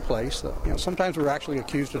neighborhood-friendly place. Sometimes we're actually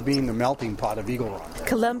accused of being the melting pot of Eagle Rock.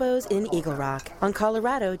 Columbo's in Eagle Rock, on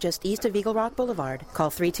Colorado, just east of Eagle Rock Boulevard.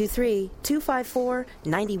 Call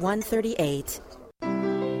 323-254-9138.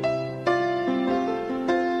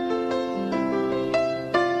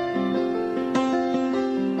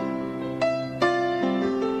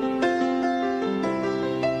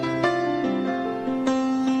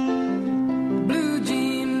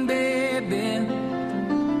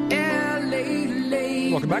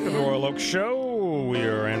 Welcome back to the Royal Oak Show. We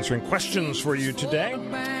are answering questions for you today.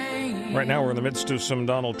 Right now we're in the midst of some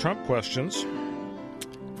Donald Trump questions.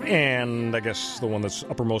 And I guess the one that's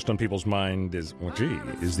uppermost on people's mind is,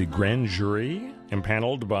 is the grand jury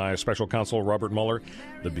impaneled by special counsel Robert Mueller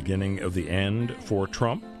the beginning of the end for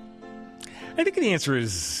Trump? I think the answer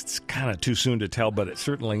is it's kind of too soon to tell, but it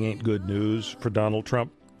certainly ain't good news for Donald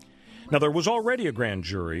Trump. Now, there was already a grand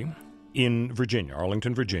jury in Virginia,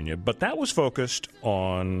 Arlington, Virginia, but that was focused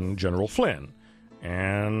on General Flynn.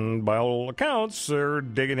 And by all accounts, they're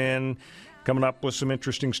digging in, coming up with some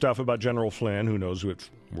interesting stuff about General Flynn. Who knows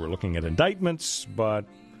if we're looking at indictments, but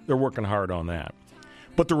they're working hard on that.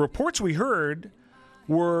 But the reports we heard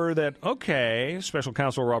were that, okay, special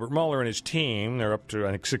counsel Robert Mueller and his team, they're up to,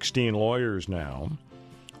 I think, 16 lawyers now,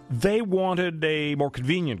 They wanted a more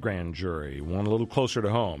convenient grand jury, one a little closer to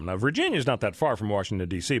home. Now, Virginia's not that far from Washington,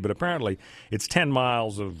 D.C., but apparently it's 10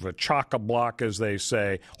 miles of chock-a-block, as they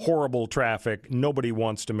say, horrible traffic. Nobody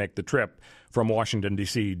wants to make the trip from Washington,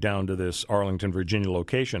 D.C. down to this Arlington, Virginia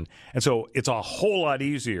location. And so it's a whole lot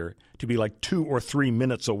easier to be like 2 or 3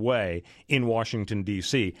 minutes away in Washington,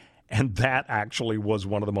 D.C., and that actually was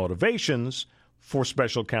one of the motivations for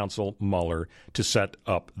Special Counsel Mueller to set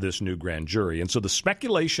up this new grand jury. And so the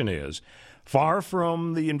speculation is, far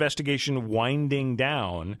from the investigation winding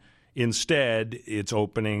down, instead it's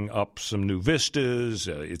opening up some new vistas,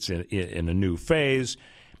 it's in a new phase.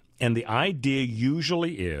 And the idea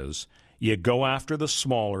usually is you go after the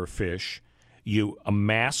smaller fish, you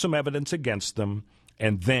amass some evidence against them,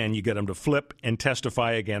 and then you get them to flip and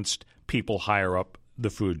testify against people higher up the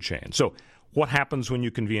food chain. So what happens when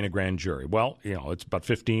you convene a grand jury? Well, it's about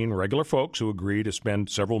 15 regular folks who agree to spend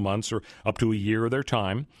several months or up to a year of their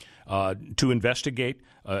time to investigate,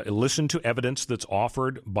 listen to evidence that's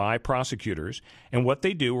offered by prosecutors. And what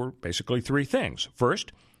they do are basically 3 things.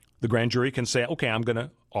 First, the grand jury can say, okay, I'm going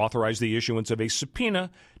to authorize the issuance of a subpoena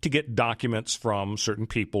to get documents from certain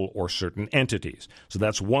people or certain entities. So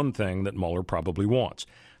that's one thing that Mueller probably wants.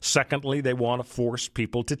 Secondly, they want to force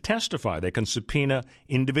people to testify. They can subpoena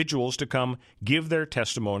individuals to come give their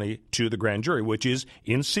testimony to the grand jury, which is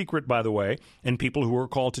in secret, by the way, and people who are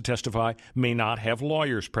called to testify may not have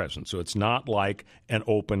lawyers present. So it's not like an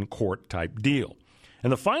open court type deal.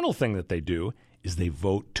 And the final thing that they do is they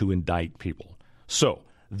vote to indict people. So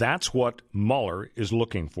that's what Mueller is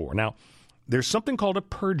looking for. Now, there's something called a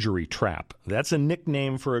perjury trap. That's a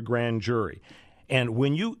nickname for a grand jury. And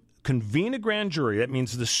when you convene a grand jury, that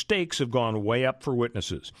means the stakes have gone way up for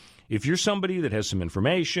witnesses. If you're somebody that has some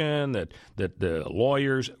information that the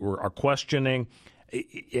lawyers are questioning,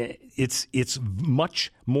 it's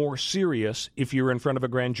much more serious if you're in front of a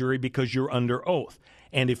grand jury because you're under oath.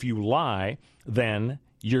 And if you lie, then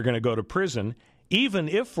you're going to go to prison, even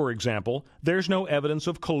if, for example, there's no evidence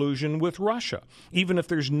of collusion with Russia, even if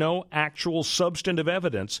there's no actual substantive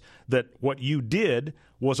evidence that what you did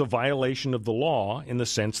was a violation of the law in the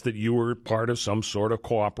sense that you were part of some sort of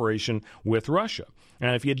cooperation with Russia.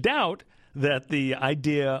 And if you doubt that the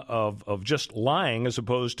idea of just lying as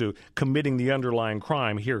opposed to committing the underlying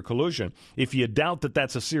crime, here collusion, if you doubt that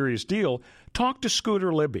that's a serious deal, talk to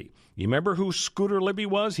Scooter Libby. You remember who Scooter Libby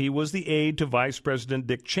was? He was the aide to Vice President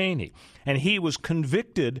Dick Cheney. And he was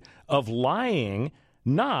convicted of lying,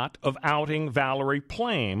 not of outing Valerie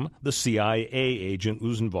Plame, the CIA agent who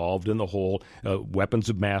was involved in the whole weapons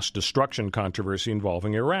of mass destruction controversy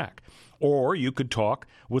involving Iraq. Or you could talk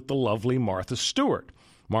with the lovely Martha Stewart.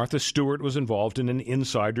 Martha Stewart was involved in an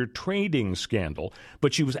insider trading scandal,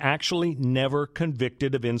 but she was actually never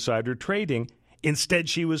convicted of insider trading. Instead,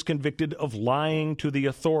 she was convicted of lying to the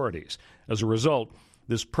authorities. As a result,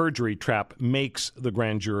 this perjury trap makes the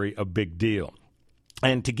grand jury a big deal.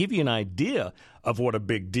 And to give you an idea of what a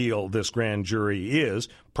big deal this grand jury is,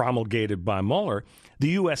 promulgated by Mueller, the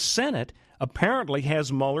U.S. Senate apparently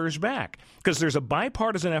has Mueller's back because there's a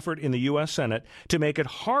bipartisan effort in the U.S. Senate to make it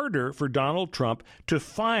harder for Donald Trump to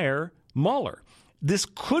fire Mueller. This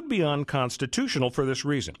could be unconstitutional for this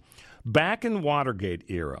reason. Back in Watergate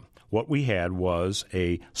era, what we had was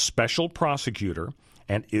a special prosecutor,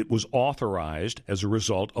 and it was authorized as a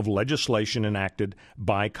result of legislation enacted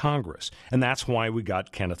by Congress. And that's why we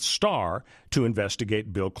got Kenneth Starr to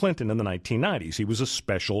investigate Bill Clinton in the 1990s. He was a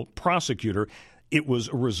special prosecutor. It was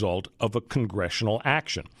a result of a congressional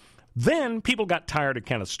action. Then people got tired of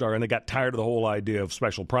Kenneth Starr, and they got tired of the whole idea of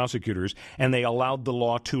special prosecutors, and they allowed the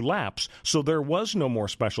law to lapse. So there was no more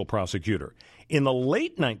special prosecutor. In the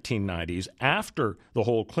late 1990s, after the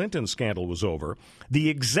whole Clinton scandal was over, the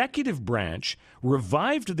executive branch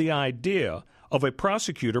revived the idea of a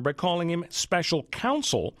prosecutor by calling him special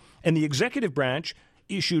counsel, and the executive branch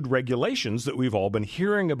issued regulations that we've all been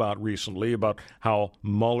hearing about recently about how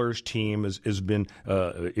Mueller's team has been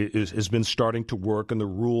starting to work and the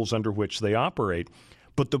rules under which they operate.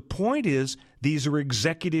 But the point is, these are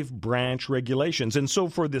executive branch regulations. And so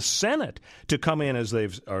for the Senate to come in, as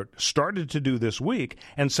they've started to do this week,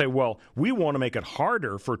 and say, well, we want to make it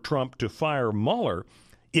harder for Trump to fire Mueller,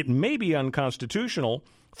 it may be unconstitutional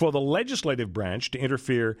for the legislative branch to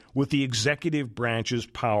interfere with the executive branch's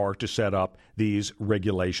power to set up these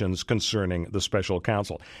regulations concerning the special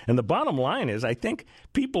counsel. And the bottom line is, I think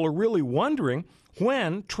people are really wondering,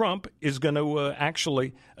 when Trump is going to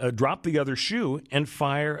actually drop the other shoe and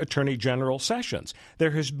fire Attorney General Sessions.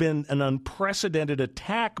 There has been an unprecedented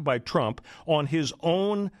attack by Trump on his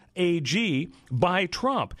own AG by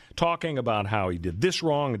Trump, talking about how he did this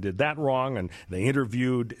wrong and did that wrong, and they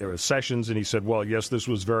interviewed Sessions, and he said, well, yes, this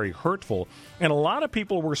was very hurtful. And a lot of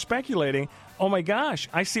people were speculating, oh my gosh,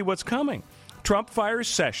 I see what's coming. Trump fires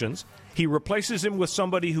Sessions. He replaces him with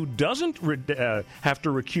somebody who doesn't have to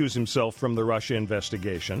recuse himself from the Russia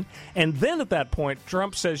investigation. And then at that point,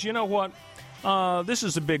 Trump says, you know what? This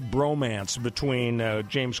is a big bromance between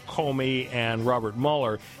James Comey and Robert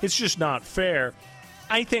Mueller. It's just not fair.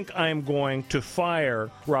 I think I'm going to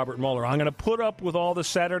fire Robert Mueller. I'm going to put up with all the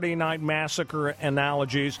Saturday Night Massacre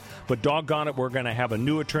analogies, but doggone it, we're going to have a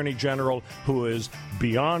new Attorney General who is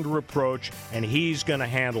beyond reproach, and he's going to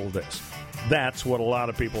handle this. That's what a lot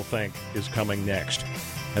of people think is coming next.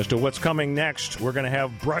 As to what's coming next, we're going to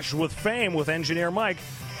have Brush with Fame with Engineer Mike.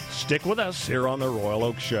 Stick with us here on the Royal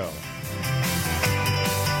Oak Show.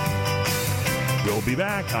 We'll be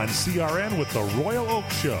back on CRN with the Royal Oak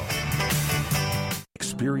Show.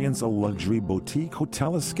 Experience a luxury boutique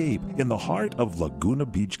hotel escape in the heart of Laguna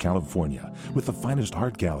Beach, California, with the finest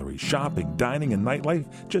art gallery, shopping, dining, and nightlife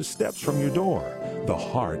just steps from your door. The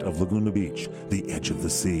heart of Laguna Beach, the edge of the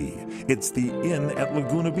sea. It's the Inn at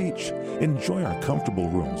Laguna Beach. Enjoy our comfortable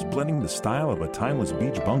rooms, blending the style of a timeless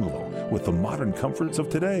beach bungalow with the modern comforts of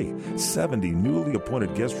today. 70 newly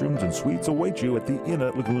appointed guest rooms and suites await you at the Inn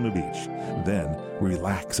at Laguna Beach. Then,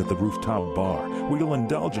 relax at the rooftop bar, where you'll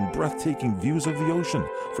indulge in breathtaking views of the ocean.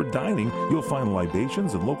 For dining, you'll find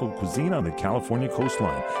libations and local cuisine on the California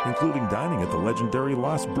coastline, including dining at the legendary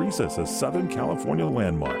Las Brisas, a Southern California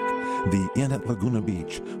landmark. The Inn at Laguna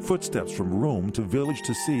Beach, footsteps from room to village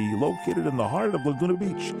to sea, located in the heart of Laguna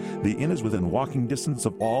Beach. The Inn is within walking distance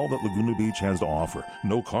of all that Laguna Beach has to offer.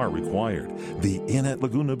 No car required. The Inn at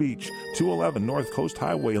Laguna Beach, 211 North Coast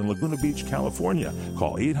Highway in Laguna Beach, California.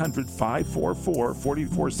 Call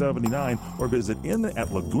 800-544-4479 or visit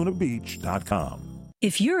innatlagunabeach.com.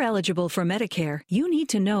 If you're eligible for Medicare, you need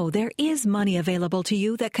to know there is money available to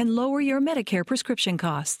you that can lower your Medicare prescription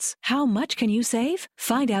costs. How much can you save?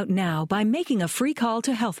 Find out now by making a free call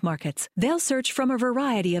to Health Markets. They'll search from a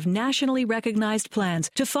variety of nationally recognized plans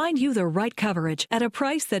to find you the right coverage at a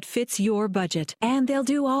price that fits your budget. And they'll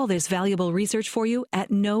do all this valuable research for you at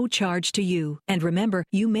no charge to you. And remember,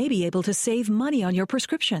 you may be able to save money on your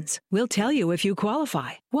prescriptions. We'll tell you if you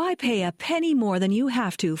qualify. Why pay a penny more than you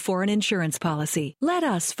have to for an insurance policy? Let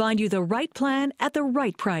us find you the right plan at the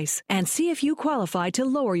right price and see if you qualify to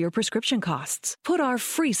lower your prescription costs. Put our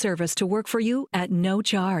free service to work for you at no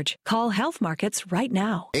charge. Call Health Markets right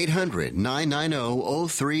now.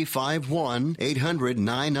 800-990-0351.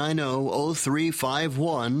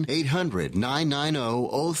 800-990-0351.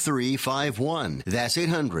 800-990-0351. That's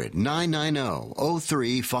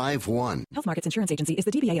 800-990-0351. Health Markets Insurance Agency is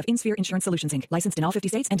the DBA of InSphere Insurance Solutions, Inc., licensed in all 50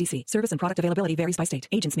 states and D.C. Service and product availability varies by state.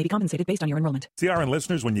 Agents may be compensated based on your enrollment. CRN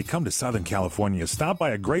listeners, when you come to Southern California, stop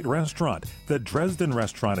by a great restaurant, the Dresden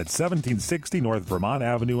Restaurant at 1760 North Vermont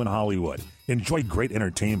Avenue in Hollywood. Enjoy great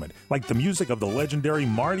entertainment, like the music of the legendary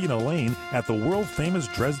Marty and Elaine at the world-famous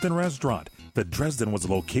Dresden Restaurant. The Dresden was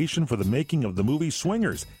a location for the making of the movie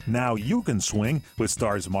Swingers. Now you can swing with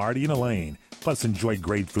stars Marty and Elaine. Plus, enjoy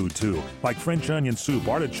great food, too, like French onion soup,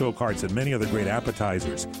 artichoke hearts, and many other great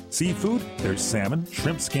appetizers. Seafood, there's salmon,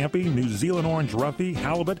 shrimp scampi, New Zealand orange roughy,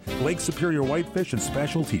 halibut, Lake Superior whitefish, and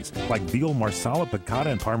specialties like veal marsala,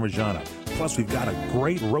 piccata, and parmigiana. Plus, we've got a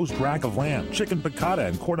great roast rack of lamb, chicken piccata,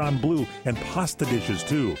 and cordon bleu, and pasta dishes,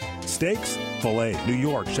 too. Steaks, filet, New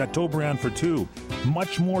York, Chateaubriand for two.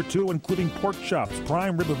 Much more, too, including pork chops,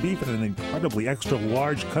 prime rib of beef, and an incredibly extra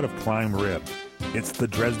large cut of prime rib. It's the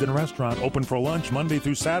Dresden Restaurant, open for lunch Monday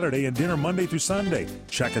through Saturday and dinner Monday through Sunday.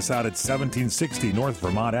 Check us out at 1760 North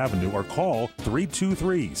Vermont Avenue or call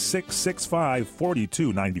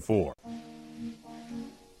 323-665-4294.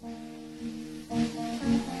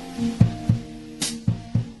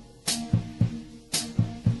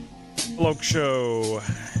 Oak Show,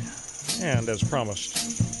 and as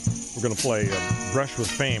promised, we're going to play Brush with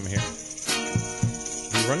Fame here.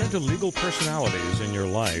 You run into legal personalities in your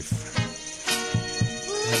life,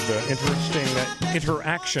 have interesting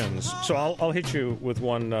interactions. So I'll hit you with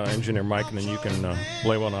one, Engineer Mike, and then you can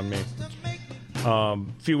lay one on me. A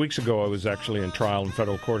few weeks ago, I was actually in trial in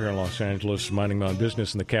federal court here in Los Angeles, minding my own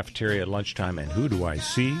business in the cafeteria at lunchtime, and who do I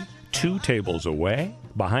see? 2 tables away,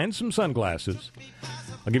 behind some sunglasses.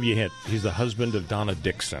 I'll give you a hint. He's the husband of Donna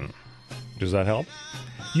Dixon. Does that help?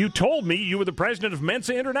 You told me you were the president of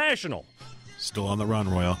Mensa International. Still on the run,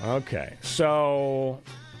 Royal. Okay, so...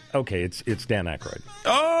 Okay, it's Dan Aykroyd.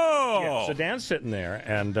 Oh! Oh! Yeah, so Dan's sitting there,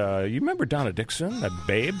 and you remember Donna Dixon, that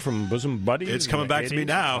babe from Bosom Buddies? It's coming back to me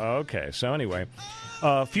now. Okay, so anyway,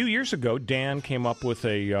 a few years ago, Dan came up with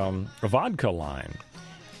a vodka line,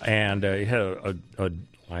 and he had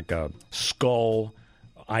a skull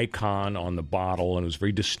icon on the bottle, and it was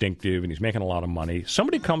very distinctive, and he's making a lot of money.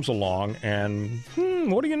 Somebody comes along, and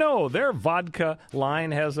what do you know? Their vodka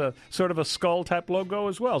line has a sort of a skull-type logo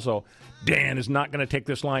as well. So Dan is not going to take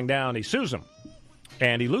this line down. He sues him,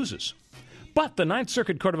 and he loses. But the Ninth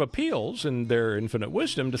Circuit Court of Appeals, in their infinite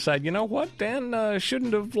wisdom, decide, you know what? Dan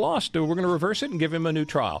shouldn't have lost. We're going to reverse it and give him a new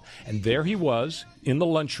trial. And there he was in the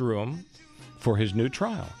lunchroom for his new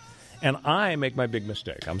trial. And I make my big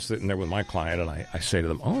mistake. I'm sitting there with my client, and I say to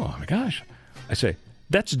them, oh, my gosh. I say,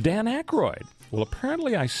 that's Dan Aykroyd. Well,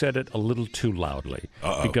 apparently I said it a little too loudly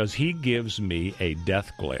because he gives me a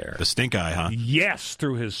death glare. The stink eye, huh? Yes,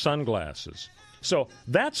 through his sunglasses. So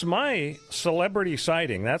that's my celebrity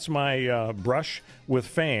sighting. That's my brush with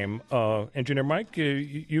fame. Engineer Mike,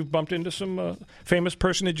 you've bumped into some famous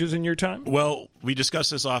personages in your time? Well, we discussed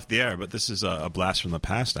this off the air, but this is a blast from the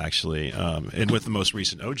past, actually. And with the most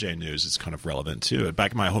recent OJ news, it's kind of relevant, too.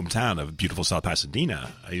 Back in my hometown of beautiful South Pasadena,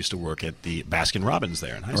 I used to work at the Baskin-Robbins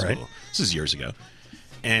there in high school. Right. This is years ago.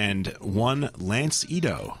 And one Lance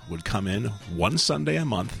Ito would come in one Sunday a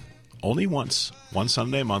month, only once, one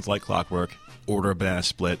Sunday a month like clockwork, order a banana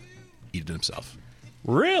split, eat it himself.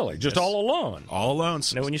 Really? Just all alone? All alone.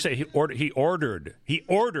 Now, when you say he ordered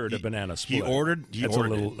a banana split.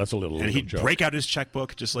 That's a little. And he'd joke. break out his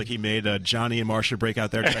checkbook just like he made Johnny and Marcia break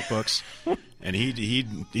out their checkbooks, and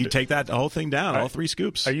he'd take that whole thing down, all 3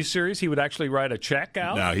 scoops. Are you serious? He would actually write a check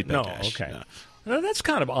out? No, he'd pay cash. Okay. No. Now, that's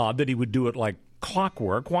kind of odd that he would do it like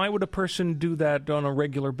clockwork. Why would a person do that on a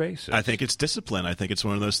regular basis? I think it's discipline. I think it's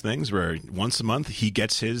one of those things where once a month he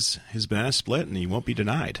gets his banana split and he won't be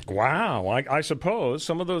denied. Wow. I suppose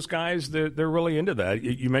some of those guys, they're really into that.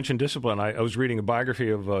 You mentioned discipline. I was reading a biography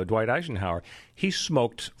of Dwight Eisenhower. He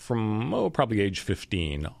smoked from, probably age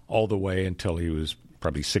 15 all the way until he was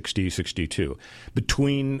probably 60, 62.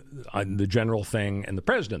 Between the general thing and the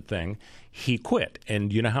president thing, he quit.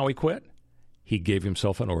 And you know how he quit? He gave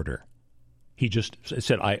himself an order. He just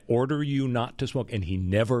said, I order you not to smoke, and he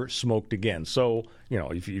never smoked again. So,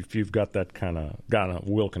 if you've got that kind of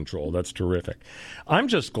will control, that's terrific. I'm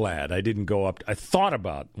just glad I didn't go up. I thought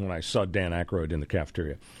about, when I saw Dan Aykroyd in the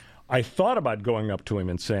cafeteria, I thought about going up to him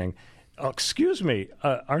and saying, excuse me,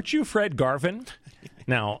 aren't you Fred Garvin?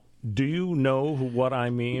 Now, do you know what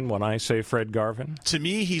I mean when I say Fred Garvin? To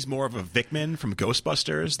me, he's more of a Vickman from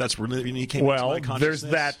Ghostbusters. That's really when he came into my consciousness.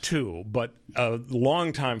 There's that too. But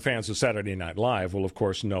longtime fans of Saturday Night Live will, of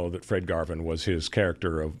course, know that Fred Garvin was his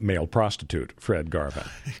character of male prostitute, Fred Garvin.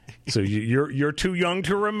 So you're too young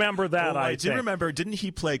to remember that. I do remember. Didn't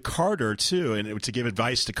he play Carter too, and to give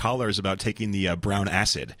advice to callers about taking the brown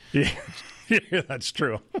acid? Yeah. Yeah, that's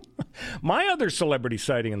true. My other celebrity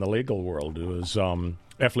sighting in the legal world was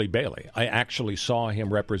F. Lee Bailey. I actually saw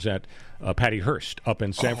him represent Patty Hearst up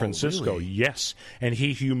in San Francisco. Really? Yes. And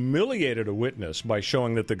he humiliated a witness by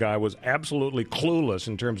showing that the guy was absolutely clueless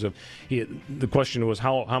in terms of the question was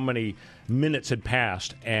how many minutes had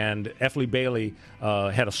passed, and F. Lee Bailey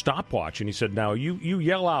had a stopwatch, and he said, now you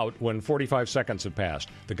yell out when 45 seconds have passed.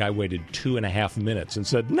 The guy waited 2.5 minutes and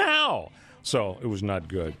said, now! So it was not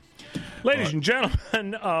good. Ladies and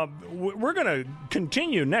gentlemen, we're going to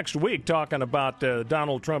continue next week talking about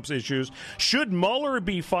Donald Trump's issues. Should Mueller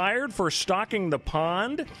be fired for stocking the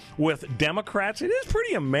pond with Democrats? It is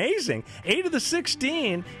pretty amazing. 8 of the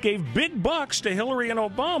 16 gave big bucks to Hillary and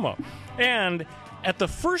Obama. And at the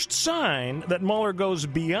first sign that Mueller goes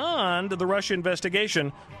beyond the Russia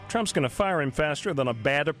investigation, Trump's going to fire him faster than a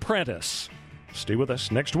bad apprentice. Stay with us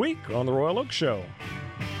next week on The Royal Oak Show.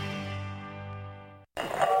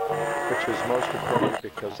 Which is most important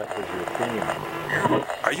because that was your theme.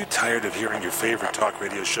 Are you tired of hearing your favorite talk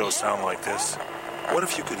radio show sound like this? What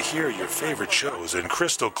if you could hear your favorite shows in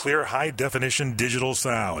crystal clear, high-definition digital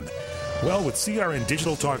sound? Well, with CRN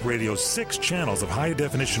Digital Talk Radio's 6 channels of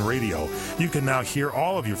high-definition radio, you can now hear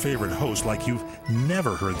all of your favorite hosts like you've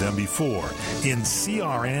never heard them before in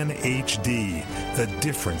CRN HD. The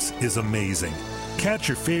difference is amazing. Catch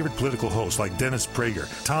your favorite political hosts like Dennis Prager,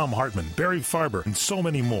 Tom Hartman, Barry Farber, and so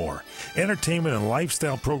many more. Entertainment and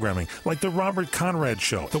lifestyle programming like The Robert Conrad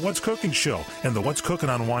Show, The What's Cooking Show, and The What's Cooking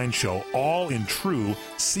on Wine Show, all in true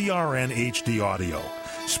CRN HD audio.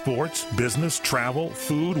 Sports, business, travel,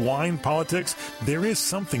 food, wine, politics. There is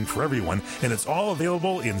something for everyone, and it's all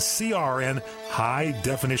available in CRN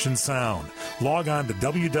high-definition sound. Log on to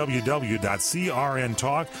www.CRN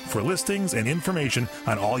Talk for listings and information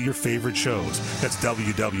on all your favorite shows. That's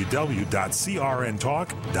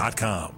www.crntalk.com.